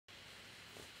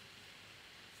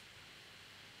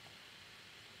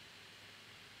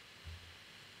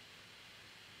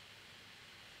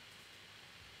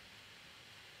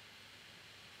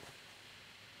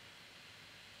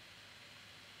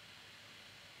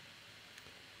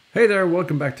Hey there,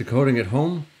 welcome back to Coding at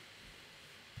Home.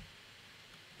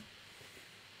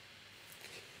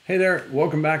 Hey there,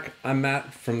 welcome back. I'm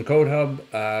Matt from the Code Hub.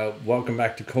 Welcome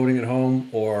back to Coding at Home,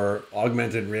 or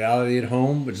Augmented Reality at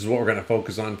Home, which is what we're going to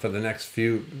focus on for the next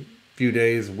few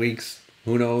days, weeks,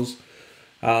 who knows.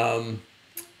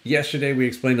 Yesterday we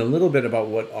explained a little bit about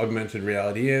what augmented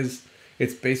reality is.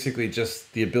 It's basically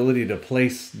just the ability to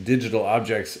place digital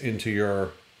objects into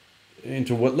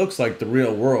what looks like the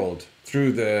real world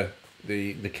through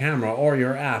the camera or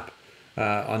your app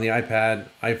on the iPad,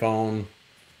 iPhone,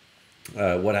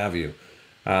 what have you.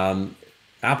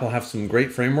 Apple have some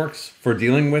great frameworks for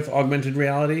dealing with augmented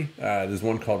reality. There's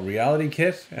one called Reality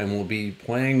Kit, and we'll be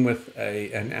playing with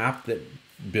an app that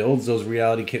builds those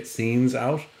Reality Kit scenes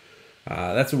out.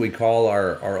 That's what we call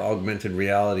our augmented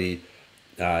reality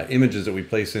images that we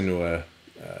place into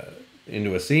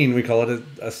a scene. We call it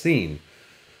a scene.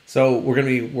 So we're going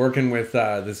to be working with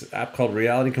this app called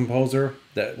Reality Composer,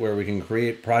 where we can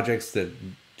create projects that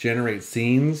generate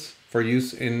scenes for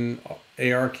use in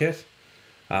ARKit.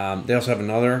 They also have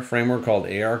another framework called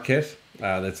ARKit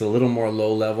that's a little more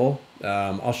low level.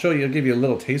 I'll give you a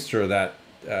little taster of that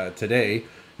today,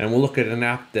 and we'll look at an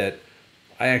app that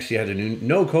I actually had to do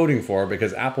no coding for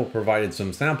because Apple provided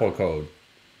some sample code.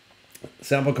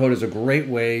 Sample code is a great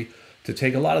way to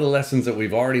take a lot of the lessons that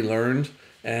we've already learned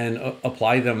and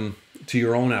apply them to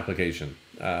your own application.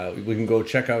 We can go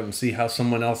check out and see how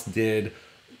someone else did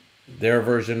their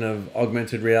version of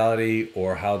augmented reality,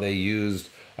 or how they used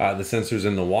the sensors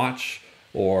in the watch,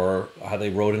 or how they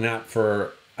wrote an app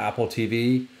for Apple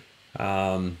TV.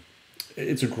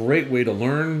 It's a great way to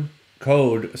learn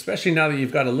code, especially now that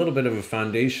you've got a little bit of a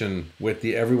foundation with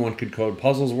the Everyone Could Code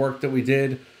puzzles work that we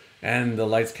did and the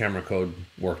lights camera code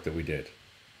work that we did.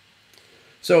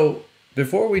 So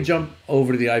before we jump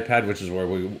over to the iPad, which is where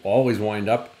we always wind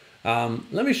up,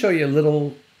 let me show you a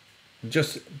little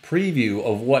just preview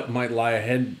of what might lie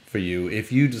ahead for you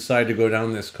if you decide to go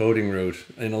down this coding route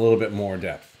in a little bit more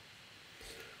depth.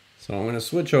 So I'm going to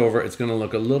switch over. It's going to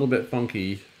look a little bit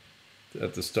funky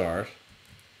at the start.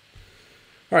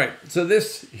 All right, so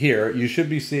this here, you should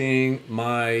be seeing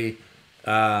my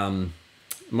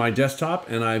my desktop,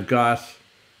 and I've got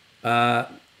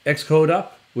Xcode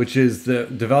up, which is the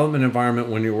development environment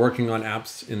when you're working on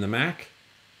apps in the Mac.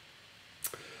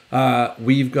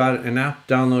 We've got an app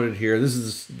downloaded here. This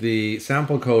is the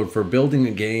sample code for building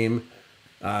a game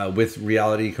with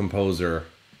Reality Composer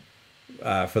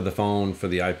for the phone, for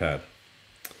the iPad.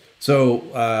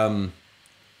 So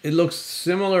it looks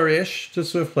similar-ish to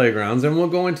Swift Playgrounds, and we'll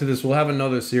go into this. We'll have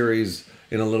another series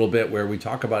in a little bit where we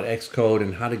talk about Xcode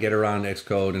and how to get around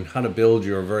Xcode and how to build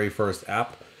your very first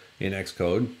app in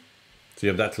Xcode. So you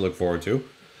have that to look forward to.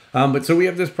 But so we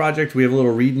have this project. We have a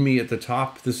little README at the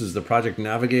top. This is the project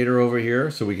navigator over here,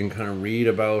 so we can kind of read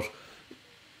about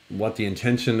what the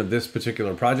intention of this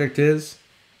particular project is.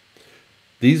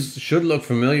 These should look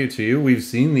familiar to you. We've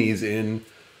seen these in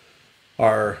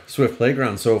our Swift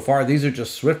Playground so far. These are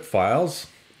just Swift files.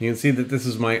 You can see that this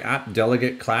is my app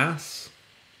delegate class.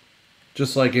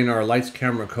 Just like in our lights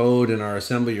camera code and our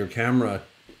assemble your camera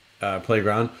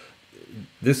playground,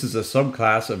 this is a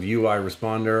subclass of UI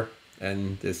responder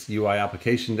and this UI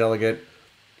application delegate.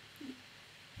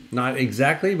 Not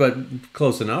exactly, but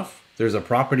close enough. There's a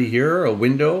property here, a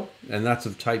window, and that's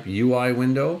of type UI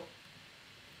window.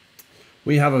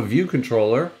 We have a view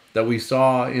controller that we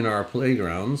saw in our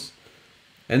playgrounds.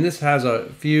 And this has a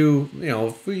few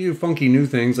funky new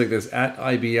things like this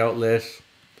 @IB outlet.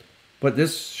 But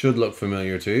this should look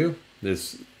familiar to you.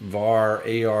 This var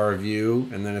AR view,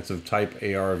 and then it's of type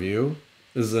AR view.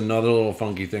 This is another little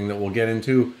funky thing that we'll get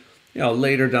into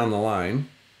later down the line.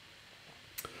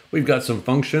 We've got some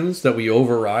functions that we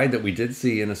override that we did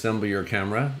see in Assemble Your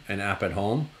Camera and App at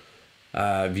Home.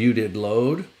 View did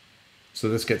load. So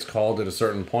this gets called at a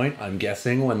certain point, I'm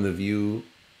guessing, when the view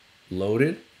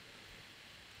loaded.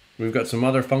 We've got some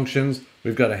other functions.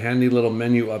 We've got a handy little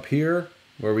menu up here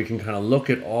where we can kind of look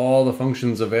at all the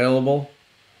functions available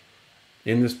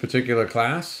in this particular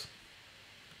class.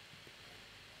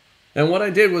 And what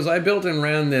I did was I built and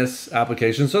ran this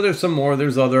application. So there's some more.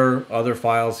 There's other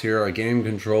files here, a game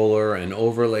controller, an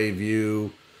overlay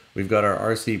view. We've got our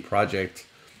RC project.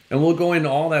 And we'll go into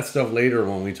all that stuff later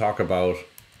when we talk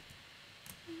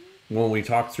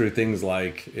through things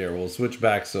like, here, we'll switch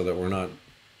back so that we're not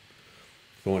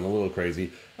going a little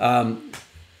crazy.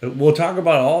 We'll talk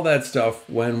about all that stuff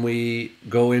when we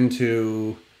go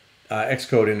into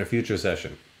Xcode in a future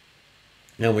session.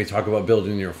 And we talk about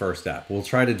building your first app. We'll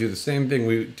try to do the same thing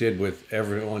we did with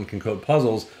Everyone Can Code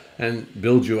puzzles and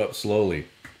build you up slowly.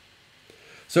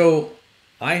 So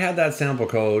I had that sample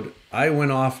code I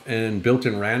went off and built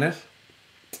and ran it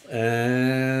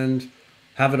and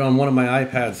have it on one of my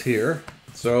iPads here.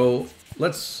 So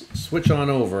let's switch on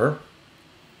over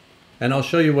and I'll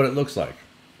show you what it looks like.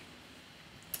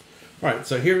 All right,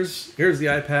 so here's the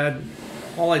iPad.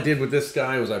 All I did with this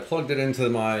guy was I plugged it into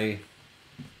my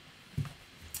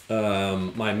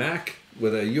my Mac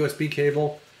with a USB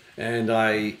cable, and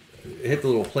I hit the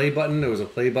little play button. There was a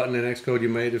play button in Xcode you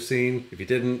might have seen. If you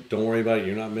didn't, don't worry about it.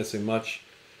 You're not missing much.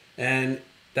 And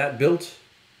that built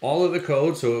all of the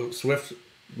code. So Swift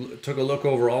took a look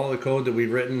over all of the code that we'd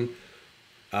written,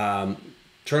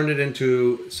 turned it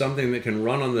into something that can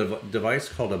run on the device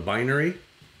called a binary,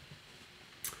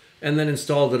 and then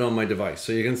installed it on my device.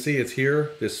 So you can see it's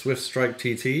here, this Swift Strike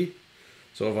TT.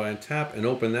 So if I tap and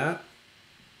open that,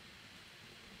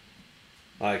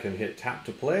 I can hit tap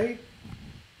to play.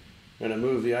 I'm going to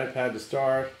move the iPad to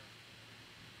start.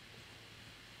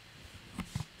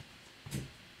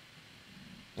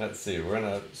 Let's see, we're going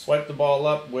to swipe the ball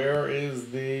up. Where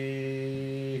is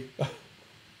the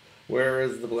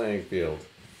playing field?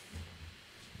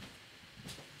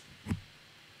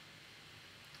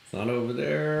 It's not over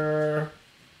there.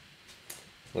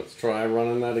 Let's try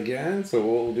running that again. So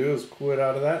what we'll do is quit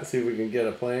out of that and see if we can get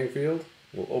a playing field.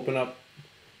 We'll open up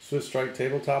Swift Strike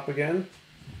Tabletop again.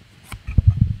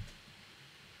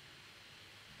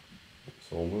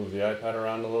 So we'll move the iPad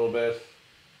around a little bit.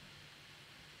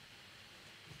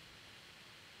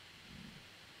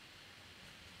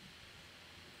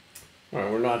 All right,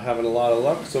 we're not having a lot of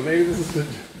luck, so maybe this is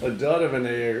a dud of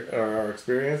our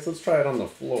experience. Let's try it on the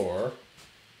floor.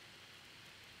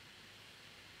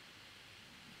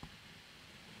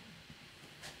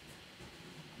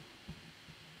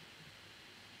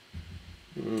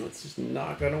 It's just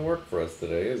not going to work for us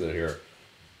today, is it here?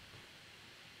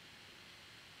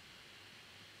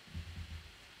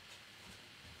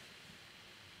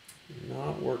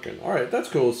 Not working. All right, that's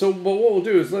cool. So but what we'll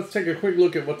do is let's take a quick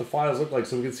look at what the files look like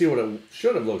so we can see what it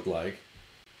should have looked like.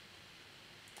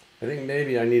 I think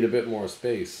maybe I need a bit more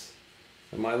space.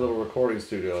 And my little recording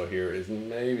studio here is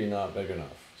maybe not big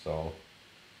enough. So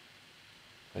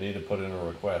I need to put in a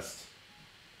request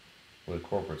with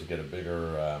corporate to get a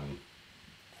bigger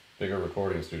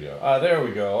recording studio. There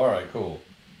we go. All right, cool.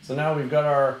 So now we've got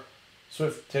our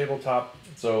Swift tabletop.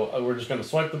 So we're just going to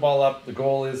swipe the ball up. The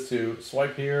goal is to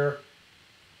swipe here.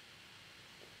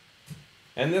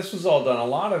 And this was all done. A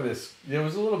lot of this, there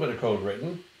was a little bit of code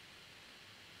written,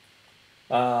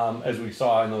 as we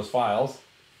saw in those files.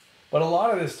 But a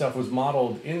lot of this stuff was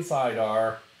modeled inside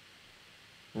our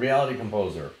Reality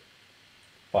Composer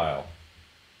file.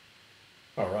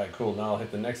 All right, cool. Now I'll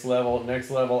hit the next level. Next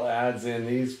level adds in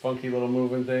these funky little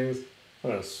moving things. I'm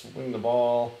going to swing the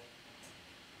ball.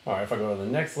 All right, if I go to the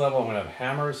next level, I'm going to have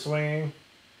hammers swinging.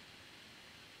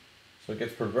 So it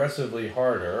gets progressively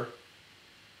harder.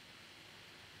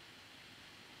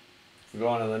 If we go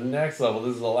on to the next level,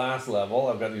 this is the last level.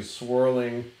 I've got these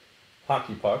swirling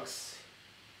hockey pucks.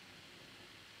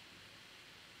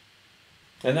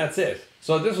 And that's it.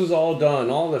 So this was all done.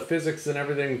 All the physics and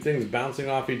everything, things bouncing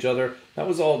off each other, that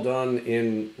was all done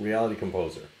in Reality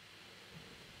Composer.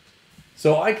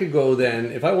 So I could go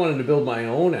then, if I wanted to build my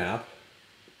own app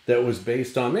that was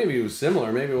based on, maybe it was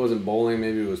similar, maybe it wasn't bowling,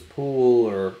 maybe it was pool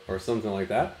or something like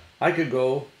that, I could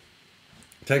go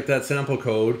take that sample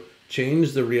code,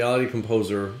 change the Reality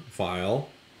Composer file,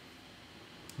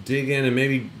 dig in and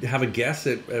maybe have a guess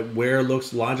at where it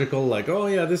looks logical, like, oh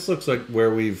yeah, this looks like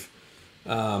where we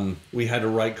had to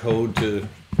write code to,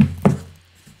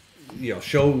 you know,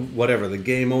 show whatever, the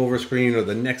game over screen or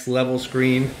the next level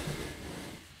screen.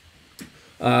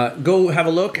 Go have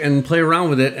a look and play around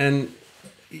with it, and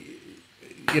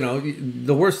you know,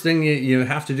 the worst thing you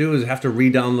have to do is have to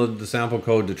re-download the sample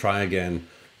code to try again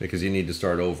because you need to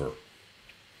start over.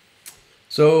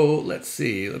 So let's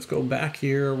see, let's go back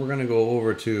here. We're going to go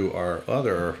over to our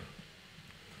other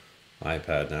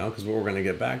iPad now, because what we're going to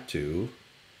get back to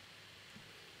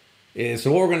is,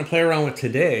 so what we're going to play around with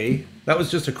today, that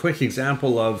was just a quick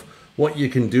example of what you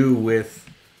can do with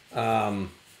ARKit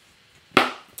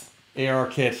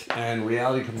and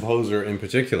Reality Composer in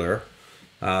particular.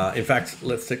 In fact,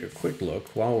 let's take a quick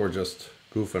look while we're just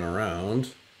goofing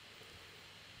around.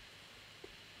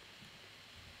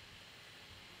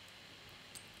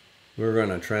 We're going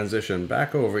to transition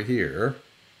back over here.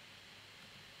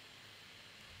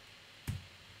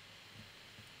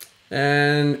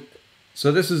 And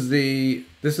so this is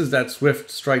that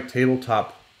Swift Strike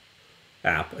Tabletop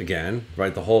app again,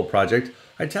 right? The whole project.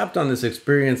 I tapped on this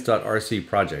experience.rc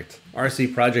project.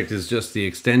 RC project is just the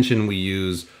extension we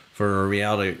use for a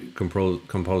Reality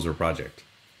Composer project.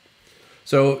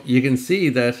 So you can see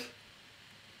that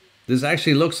this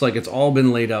actually looks like it's all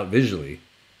been laid out visually.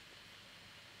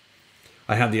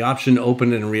 I have the option to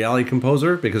open in Reality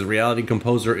Composer because Reality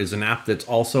Composer is an app that's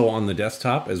also on the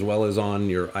desktop as well as on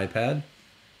your iPad.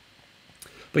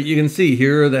 But you can see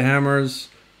here are the hammers.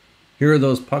 Here are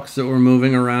those pucks that we're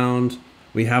moving around.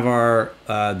 We have our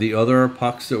the other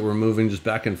pucks that we're moving just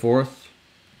back and forth.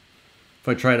 If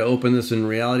I try to open this in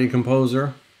Reality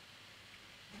Composer,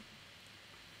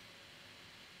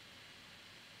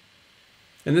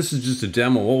 and this is just a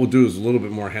demo. What we'll do is a little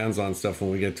bit more hands-on stuff when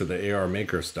we get to the AR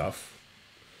Maker stuff.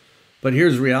 But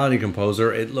here's Reality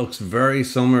Composer. It looks very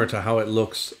similar to how it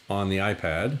looks on the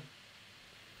iPad.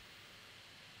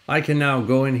 I can now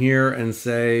go in here and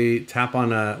say, tap on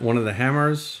one of the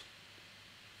hammers,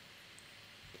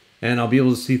 and I'll be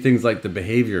able to see things like the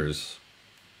behaviors,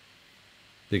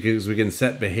 because we can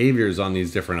set behaviors on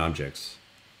these different objects.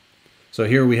 So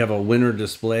here we have a winner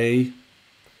display.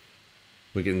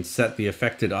 We can set the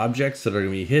affected objects that are going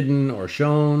to be hidden or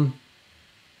shown.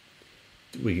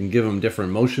 We can give them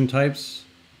different motion types.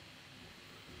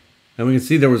 And we can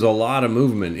see there was a lot of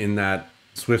movement in that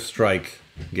Swift Strike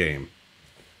game.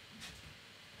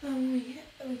 We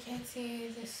can't see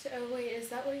this. Oh, wait, is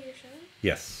that what you're showing?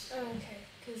 Yes. Oh, okay.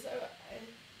 Because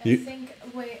I think,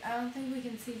 wait, I don't think we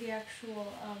can see the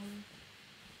actual,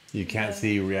 You can't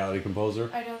see Reality Composer?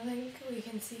 I don't think we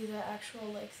can see the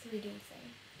actual, like, 3D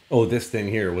thing. Oh, this thing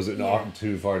here. Was it Yeah.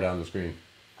 too far down the screen?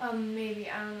 Maybe,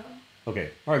 I don't know. Okay.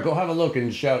 All right, go have a look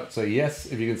and shout. Say yes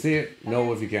if you can see it,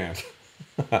 no if you can't.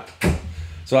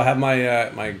 So I have my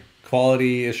my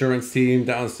quality assurance team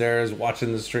downstairs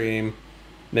watching the stream,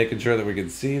 making sure that we can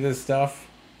see this stuff.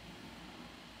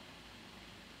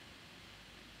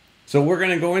 So we're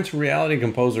going to go into Reality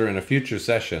Composer in a future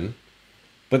session,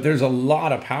 but there's a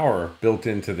lot of power built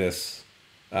into this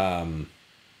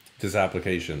this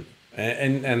application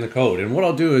and the code. And what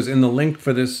I'll do is in the link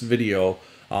for this video,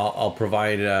 I'll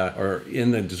provide, or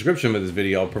in the description of this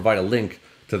video, I'll provide a link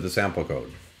to the sample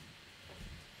code.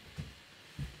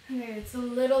 Okay, it's a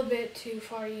little bit too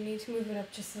far. You need to move it up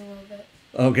just a little bit.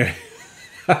 Okay.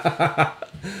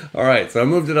 All right, so I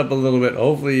moved it up a little bit.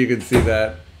 Hopefully you can see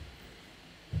that.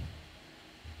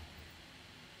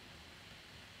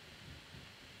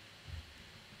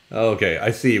 Okay,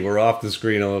 I see. We're off the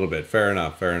screen a little bit. Fair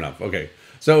enough. Fair enough. Okay.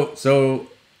 So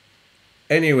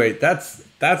anyway, that's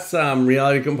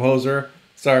Reality Composer.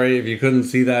 Sorry if you couldn't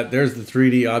see that. There's the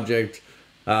 3D object.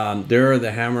 There are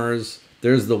the hammers.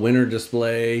 There's the winner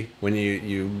display when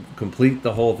you complete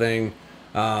the whole thing.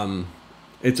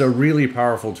 It's a really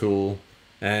powerful tool.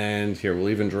 And here, we'll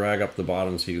even drag up the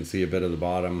bottom so you can see a bit of the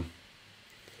bottom.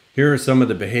 Here are some of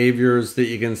the behaviors that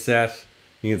you can set.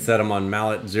 You can set them on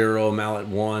mallet 0, mallet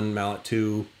 1, mallet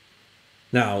 2.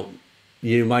 Now,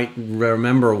 you might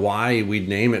remember why we'd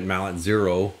name it mallet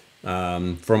 0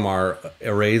 from our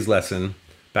arrays lesson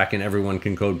back in Everyone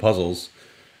Can Code Puzzles.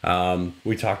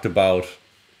 We talked about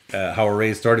how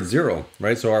arrays start at 0,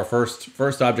 right? So our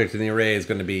first object in the array is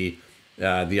going to be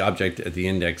the object at the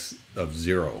index of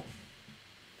 0.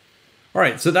 All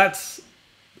right, so that's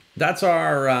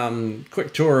our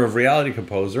quick tour of Reality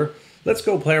Composer. Let's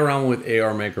go play around with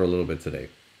AR Maker a little bit today.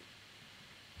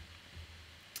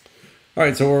 All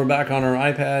right, so we're back on our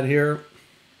iPad here,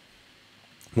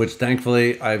 which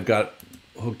thankfully I've got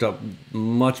hooked up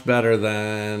much better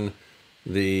than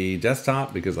the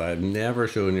desktop because I've never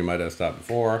shown you my desktop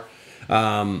before.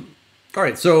 All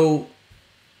right, so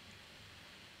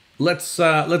let's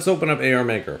open up AR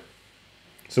Maker.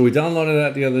 So we downloaded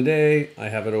that the other day. I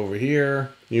have it over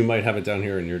here. You might have it down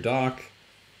here in your dock.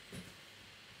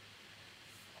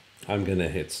 I'm gonna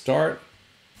hit start.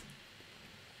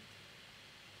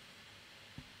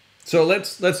 So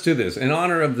let's do this. In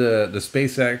honor of the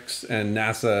SpaceX and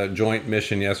NASA joint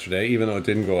mission yesterday, even though it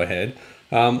didn't go ahead,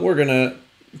 we're gonna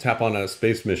tap on a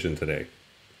space mission today.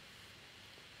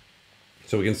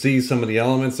 So we can see some of the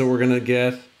elements that we're gonna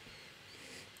get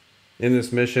in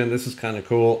this mission. This is kind of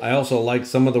cool. I also like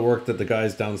some of the work that the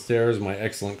guys downstairs, my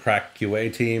excellent crack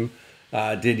QA team,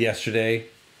 did yesterday.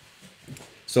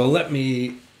 So let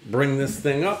me bring this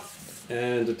thing up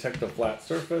and detect a flat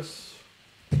surface.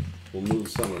 We'll move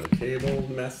some of the table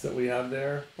mess that we have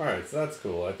there. All right, so that's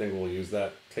cool. I think we'll use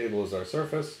that table as our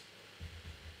surface.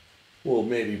 We'll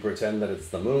maybe pretend that it's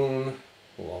the moon.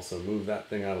 We'll also move that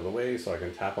thing out of the way so I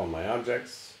can tap on my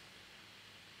objects.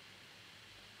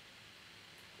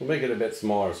 We'll make it a bit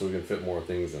smaller so we can fit more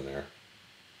things in there.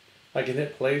 I can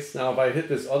hit place. Now if I hit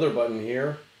this other button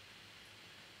here,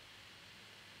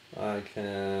 I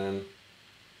can...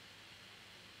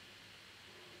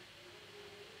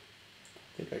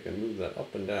 I think I can move that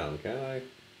up and down, can I?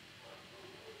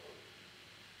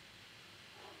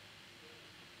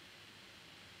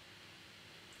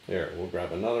 Here, we'll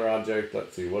grab another object.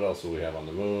 Let's see, what else do we have on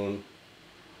the moon?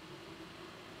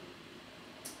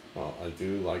 Oh, I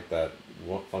do like that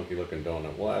funky looking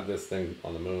donut. We'll have this thing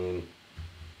on the moon.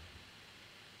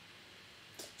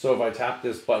 So if I tap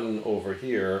this button over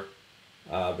here,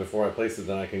 before I place it,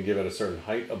 then I can give it a certain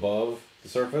height above the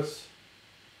surface.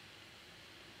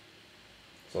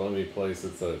 So let me place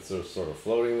it so it's sort of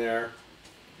floating there.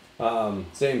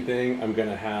 Same thing, I'm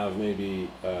gonna have maybe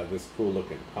this cool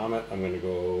looking comet. I'm gonna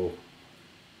go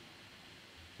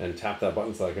and tap that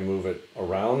button so I can move it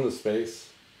around the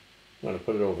space. I'm gonna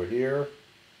put it over here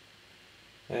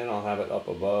and I'll have it up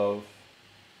above.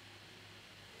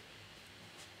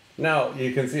 Now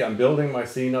you can see I'm building my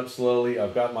scene up slowly.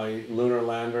 I've got my lunar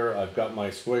lander, I've got my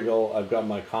squiggle, I've got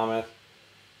my comet.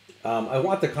 I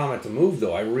want the comet to move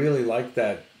though. I really like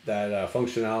that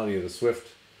functionality of the Swift,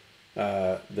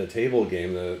 the table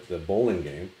game, the bowling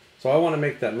game. So I want to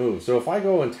make that move. So if I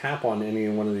go and tap on any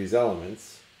one of these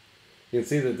elements, you can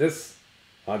see that this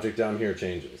object down here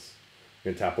changes.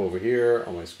 You can tap over here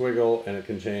on my squiggle and it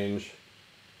can change.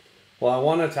 Well, I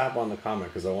want to tap on the comet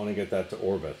because I want to get that to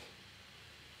orbit.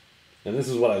 And this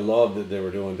is what I love that they were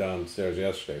doing downstairs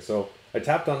yesterday. So I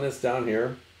tapped on this down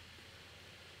here.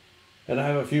 And I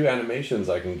have a few animations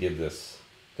I can give this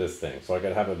thing. So I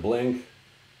could have it blink.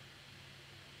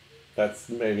 That's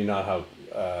maybe not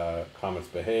how comets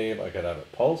behave. I could have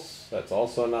it pulse. That's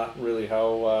also not really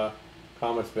how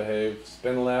comets behave.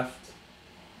 Spin left,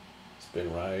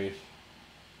 spin right,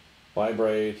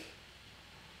 vibrate.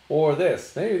 Or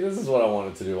this. Maybe this is what I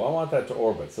wanted to do. I want that to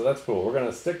orbit. So that's cool. We're going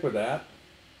to stick with that.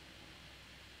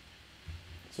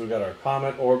 So we've got our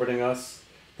comet orbiting us.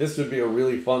 This would be a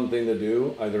really fun thing to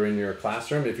do, either in your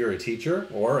classroom if you're a teacher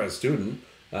or a student.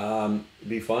 It'd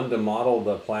be fun to model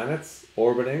the planets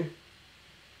orbiting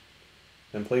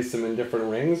and place them in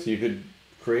different rings. You could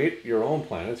create your own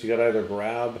planets. You could either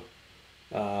grab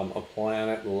a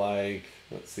planet like,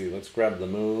 let's see, let's grab the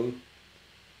moon.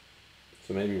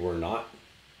 So maybe we're not.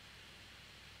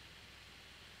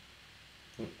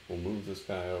 We'll move this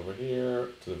guy over here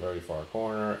to the very far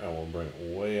corner and we'll bring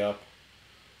it way up.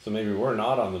 So maybe we're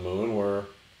not on the moon,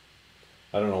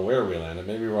 I don't know where we landed.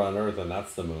 Maybe we're on Earth and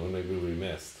that's the moon. Maybe we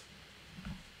missed.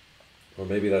 Or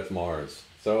maybe that's Mars.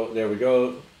 So there we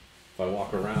go. If I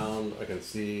walk around, I can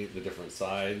see the different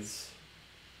sides.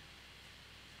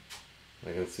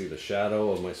 I can see the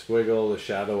shadow of my squiggle, the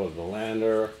shadow of the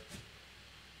lander.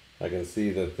 I can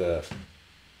see that the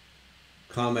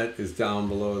comet is down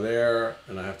below there,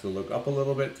 and I have to look up a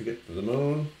little bit to get to the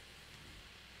moon.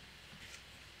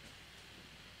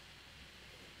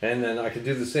 And then I can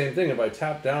do the same thing. If I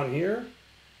tap down here,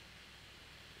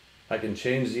 I can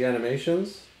change the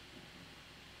animations.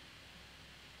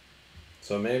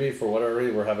 So maybe for whatever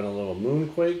reason, we're having a little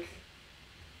moonquake.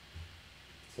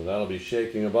 So that'll be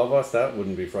shaking above us. That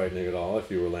wouldn't be frightening at all if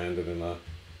you were landed in a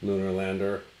lunar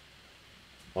lander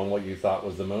on what you thought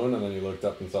was the moon, and then you looked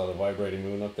up and saw the vibrating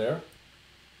moon up there.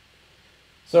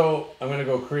 So I'm going to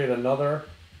go create another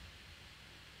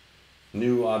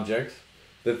new object.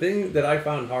 The thing that I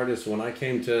found hardest when I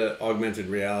came to augmented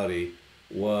reality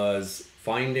was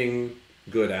finding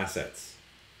good assets.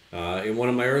 In one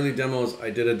of my early demos, I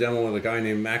did a demo with a guy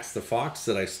named Max the Fox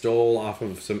that I stole off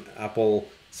of some Apple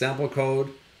sample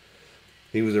code.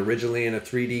 He was originally in a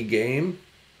 3D game,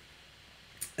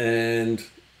 and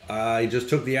I just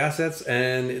took the assets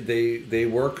and they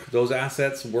work, those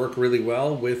assets work really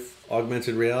well with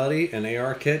augmented reality and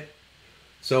AR kit.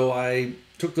 So I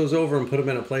took those over and put them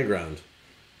in a playground.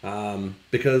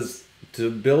 Because to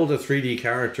build a 3D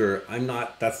character,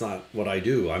 that's not what I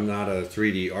do. I'm not a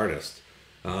 3D artist.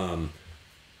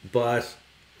 But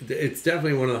it's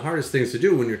definitely one of the hardest things to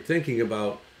do when you're thinking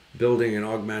about building an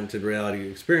augmented reality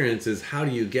experience is how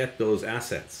do you get those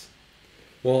assets?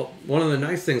 Well, one of the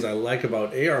nice things I like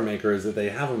about AR Maker is that they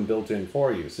have them built in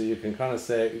for you. So you can kind of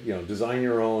say, design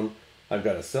your own. I've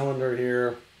got a cylinder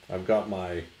here. I've got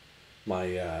my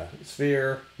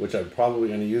sphere, which I'm probably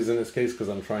going to use in this case because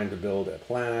I'm trying to build a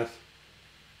planet.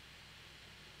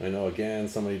 I know, again,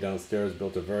 somebody downstairs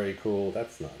built a very cool,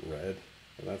 that's not red,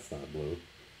 that's not blue,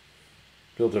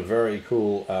 built a very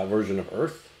cool version of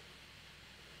Earth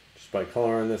just by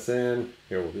coloring this in.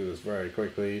 Here, we'll do this very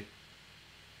quickly.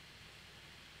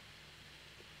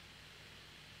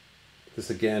 This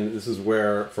is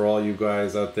where, for all you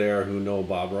guys out there who know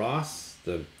Bob Ross,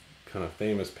 the kind of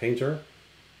famous painter,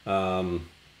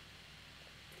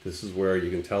 this is where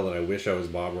you can tell that I wish I was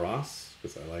Bob Ross,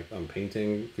 because I'm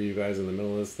painting for you guys in the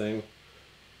middle of this thing.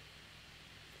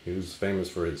 He was famous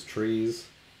for his trees.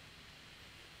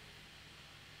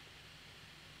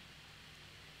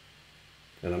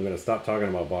 And I'm going to stop talking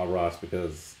about Bob Ross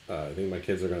because I think my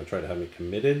kids are going to try to have me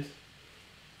committed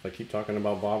if I keep talking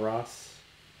about Bob Ross.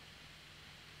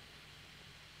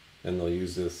 And they'll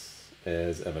use this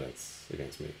as evidence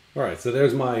against me. All right, so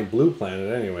there's my blue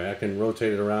planet anyway. I can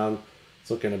rotate it around. It's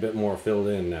looking a bit more filled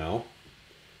in now.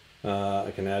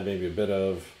 I can add maybe a bit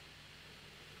of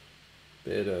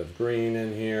green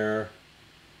in here.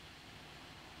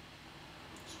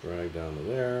 Just drag down to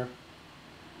there.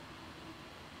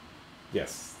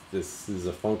 Yes, this is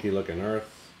a funky looking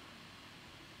Earth.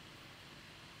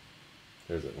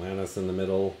 There's Atlantis in the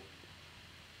middle.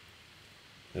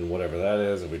 And whatever that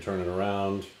is, if we turn it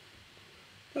around,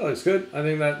 that looks good. I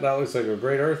think that looks like a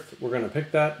great Earth. We're going to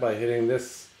pick that by hitting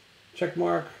this check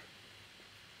mark.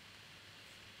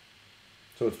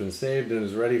 So it's been saved and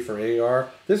is ready for AR.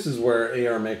 This is where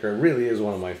AR Maker really is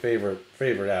one of my favorite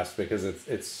apps, because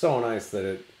it's so nice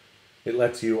that it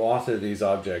lets you author these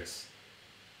objects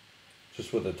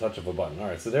just with a touch of a button. All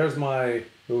right, so there's my,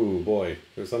 ooh boy,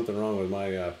 there's something wrong with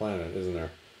my planet, isn't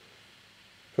there?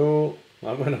 Cool.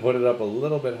 I'm going to put it up a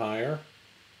little bit higher.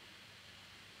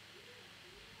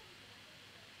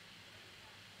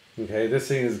 Okay, this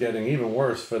thing is getting even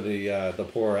worse for the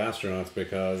poor astronauts,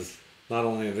 because not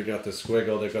only have they got the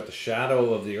squiggle, they've got the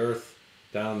shadow of the Earth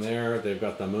down there. They've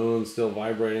got the moon still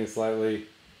vibrating slightly.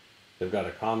 They've got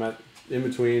a comet in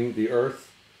between the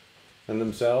Earth and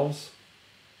themselves.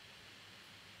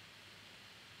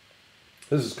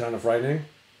 This is kind of frightening.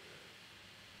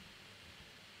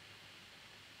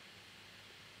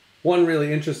 One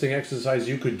really interesting exercise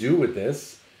you could do with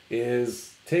this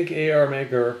is take AR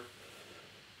Maker,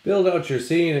 build out your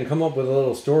scene, and come up with a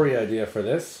little story idea for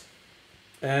this.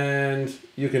 And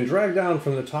you can drag down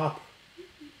from the top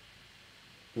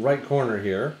right corner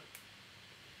here.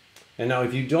 And now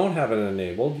if you don't have it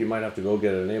enabled, you might have to go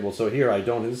get it enabled. So here I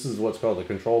don't, this is what's called the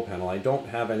control panel. I don't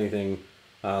have anything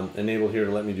enabled here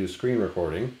to let me do screen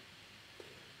recording.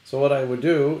 So what I would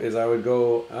do is I would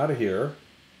go out of here,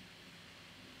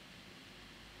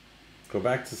 go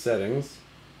back to settings,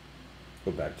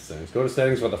 go to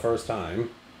settings for the first time,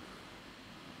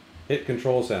 hit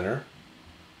control center,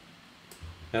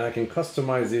 and I can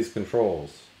customize these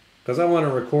controls because I want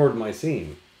to record my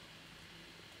scene.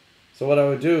 So what I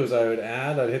would do is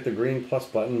I'd hit the green plus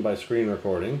button by screen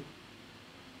recording.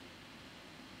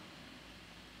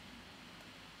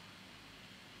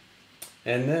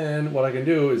 And then what I can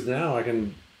do is now I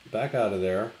can back out of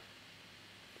there,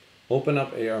 open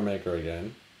up AR Maker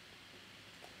again.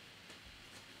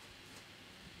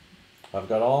 I've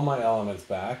got all my elements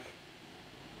back.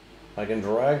 I can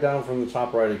drag down from the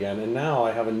top right again, and now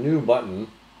I have a new button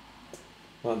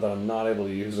that I'm not able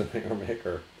to use in AR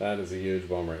Maker. That is a huge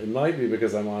bummer. It might be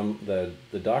because I'm on the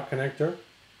dock connector.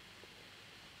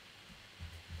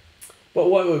 But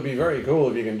what would be very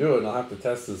cool if you can do it, and I'll have to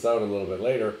test this out a little bit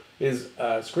later, is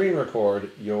screen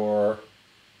record your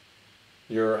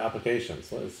applications.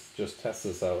 Let's just test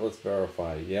this out. Let's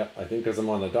verify. Yep, I think because I'm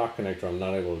on the dock connector, I'm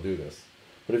not able to do this.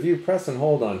 But if you press and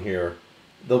hold on here,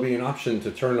 there'll be an option to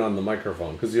turn on the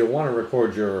microphone, because you'll want to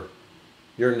record your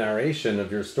narration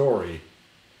of your story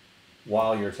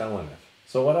while you're telling it.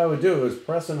 So what I would do is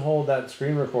press and hold that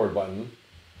screen record button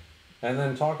and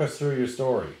then talk us through your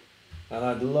story. And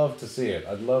I'd love to see it.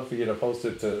 I'd love for you to post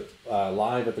it to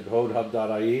live at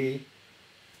thecodehub.ie,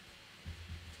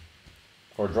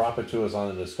 or drop it to us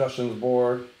on the discussions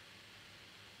board.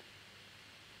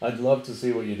 I'd love to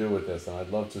see what you do with this, and I'd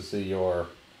love to see your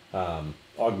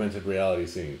augmented reality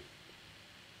scene.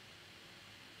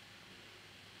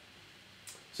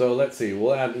 So let's see,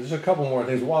 we'll add just a couple more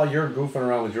things while you're goofing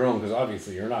around with your own, because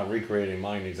obviously you're not recreating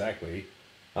mine exactly.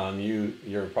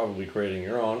 You're probably creating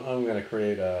your own. I'm going to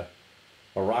create a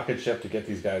rocket ship to get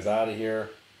these guys out of here.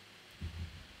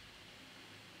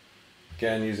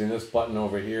 Again, using this button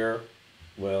over here,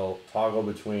 we'll toggle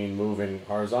between moving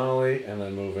horizontally and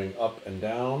then moving up and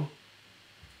down.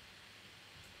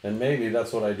 And maybe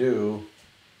that's what I do.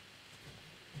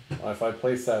 If I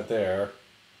place that there,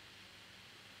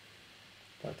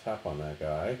 if I tap on that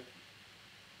guy,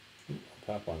 I'll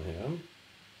tap on him.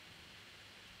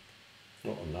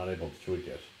 Oh, I'm not able to tweak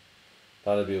it.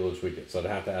 Thought I'd be able to tweak it, so I'd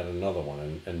have to add another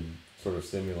one and sort of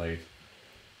simulate.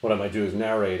 What I might do is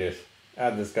narrate it,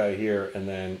 add this guy here, and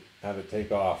then have it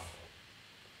take off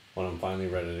when I'm finally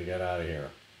ready to get out of here.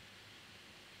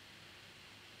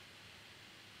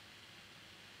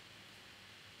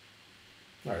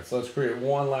 All right, so let's create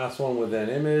one last one with an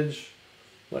image.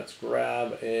 Let's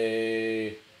grab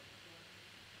a,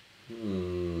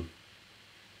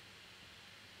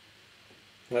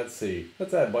 let's see,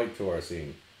 let's add bike to our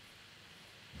scene.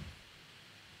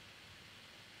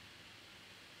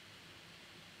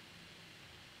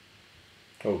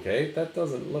 okay, that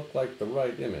doesn't look like the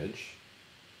right image.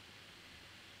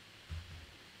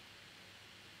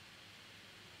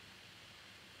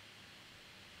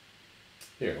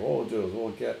 Here, what we'll do is we'll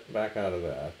get back out of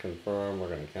that. Confirm, we're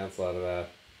going to cancel out of that.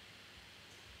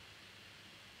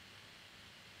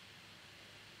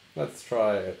 Let's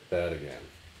try that again.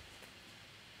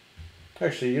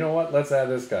 Actually, you know what? Let's add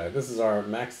this guy. This is our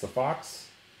Max the Fox.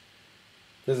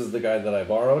 This is the guy that I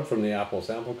borrowed from the Apple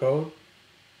sample code.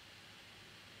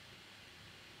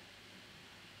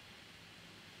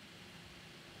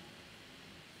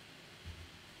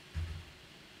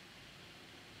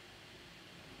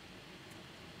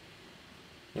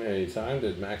 Any time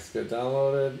did Max get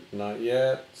downloaded? Not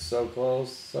yet. So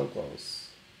close, so close.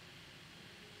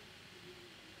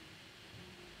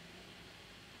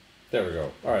 There we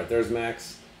go. All right, there's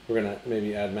Max. We're gonna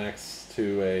maybe add Max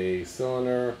to a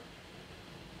cylinder.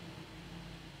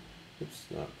 Oops,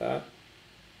 not that.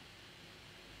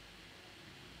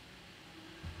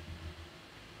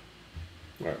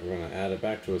 All right, we're gonna add it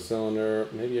back to a cylinder,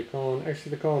 maybe a cone.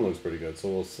 Actually, the cone looks pretty good, so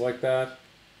we'll select that.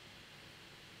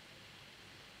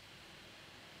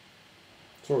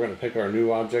 So we're gonna pick our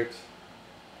new object.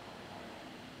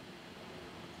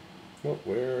 Oh,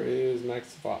 where is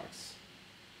Max the Fox?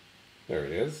 There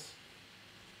it is.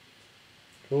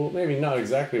 Cool, maybe not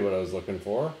exactly what I was looking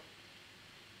for.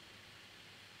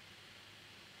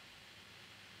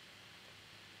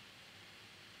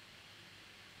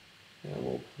 And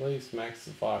we'll place Max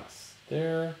the Fox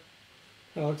there.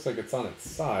 It looks like it's on its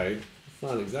side. It's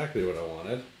not exactly what I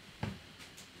wanted.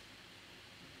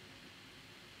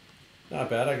 Not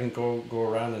bad, I can go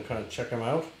around and kind of check them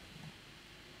out.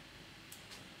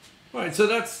 All right, so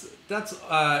that's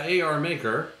AR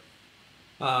Maker.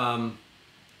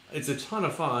 It's a ton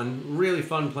of fun, really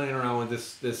fun playing around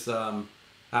with this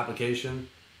application.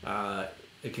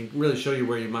 It can really show you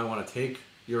where you might want to take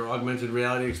your augmented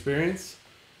reality experience.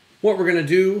 What we're going to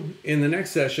do in the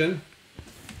next session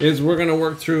is we're going to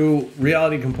work through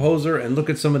Reality Composer and look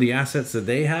at some of the assets that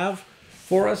they have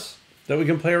for us that we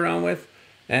can play around with,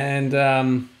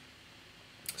 and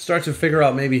start to figure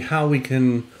out maybe how we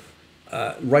can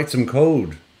write some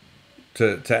code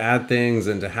to add things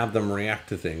and to have them react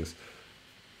to things.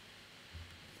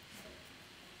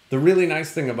 The really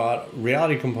nice thing about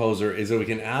Reality Composer is that we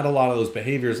can add a lot of those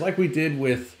behaviors like we did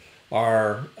with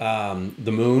our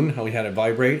the moon, how we had it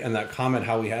vibrate, and that comet,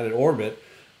 how we had it orbit.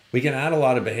 We can add a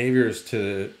lot of behaviors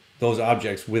to those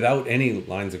objects without any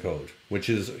lines of code, which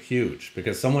is huge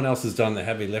because someone else has done the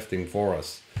heavy lifting for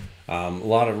us. A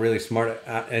lot of really smart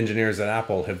engineers at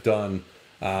Apple have done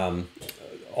written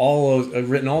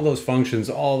all those functions,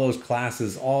 all those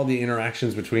classes, all the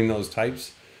interactions between those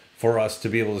types for us to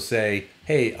be able to say,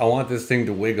 hey, I want this thing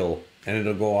to wiggle, and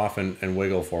it'll go off and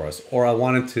wiggle for us. Or I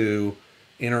want it to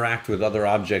interact with other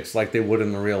objects like they would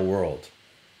in the real world.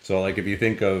 So like if you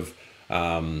think of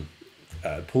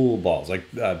pool balls,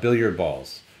 like billiard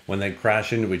balls, when they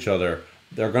crash into each other,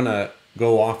 they're gonna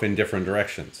go off in different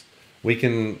directions. We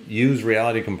can use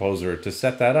Reality Composer to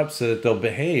set that up so that they'll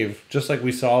behave just like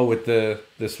we saw with the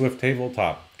Swift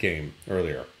tabletop game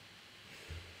earlier.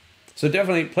 So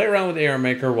definitely play around with AR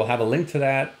Maker. We'll have a link to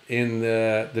that in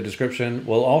the description.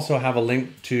 We'll also have a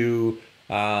link to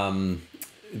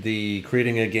the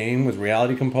creating a game with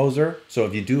Reality Composer. So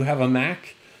if you do have a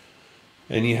Mac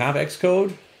and you have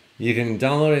Xcode, you can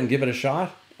download it and give it a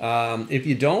shot. If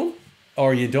you don't,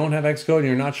 or you don't have Xcode and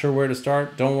you're not sure where to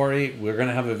start, don't worry. We're going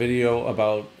to have a video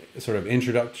about sort of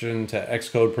introduction to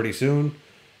Xcode pretty soon,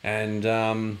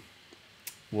 and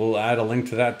we'll add a link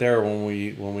to that there when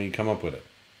we come up with it.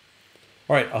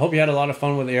 All right, I hope you had a lot of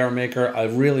fun with AR Maker. I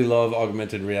really love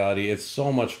augmented reality. It's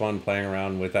so much fun playing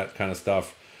around with that kind of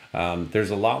stuff. There's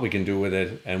a lot we can do with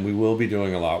it, and we will be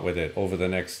doing a lot with it over the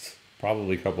next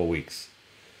probably couple weeks.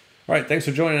 All right, thanks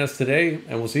for joining us today,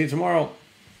 and we'll see you tomorrow.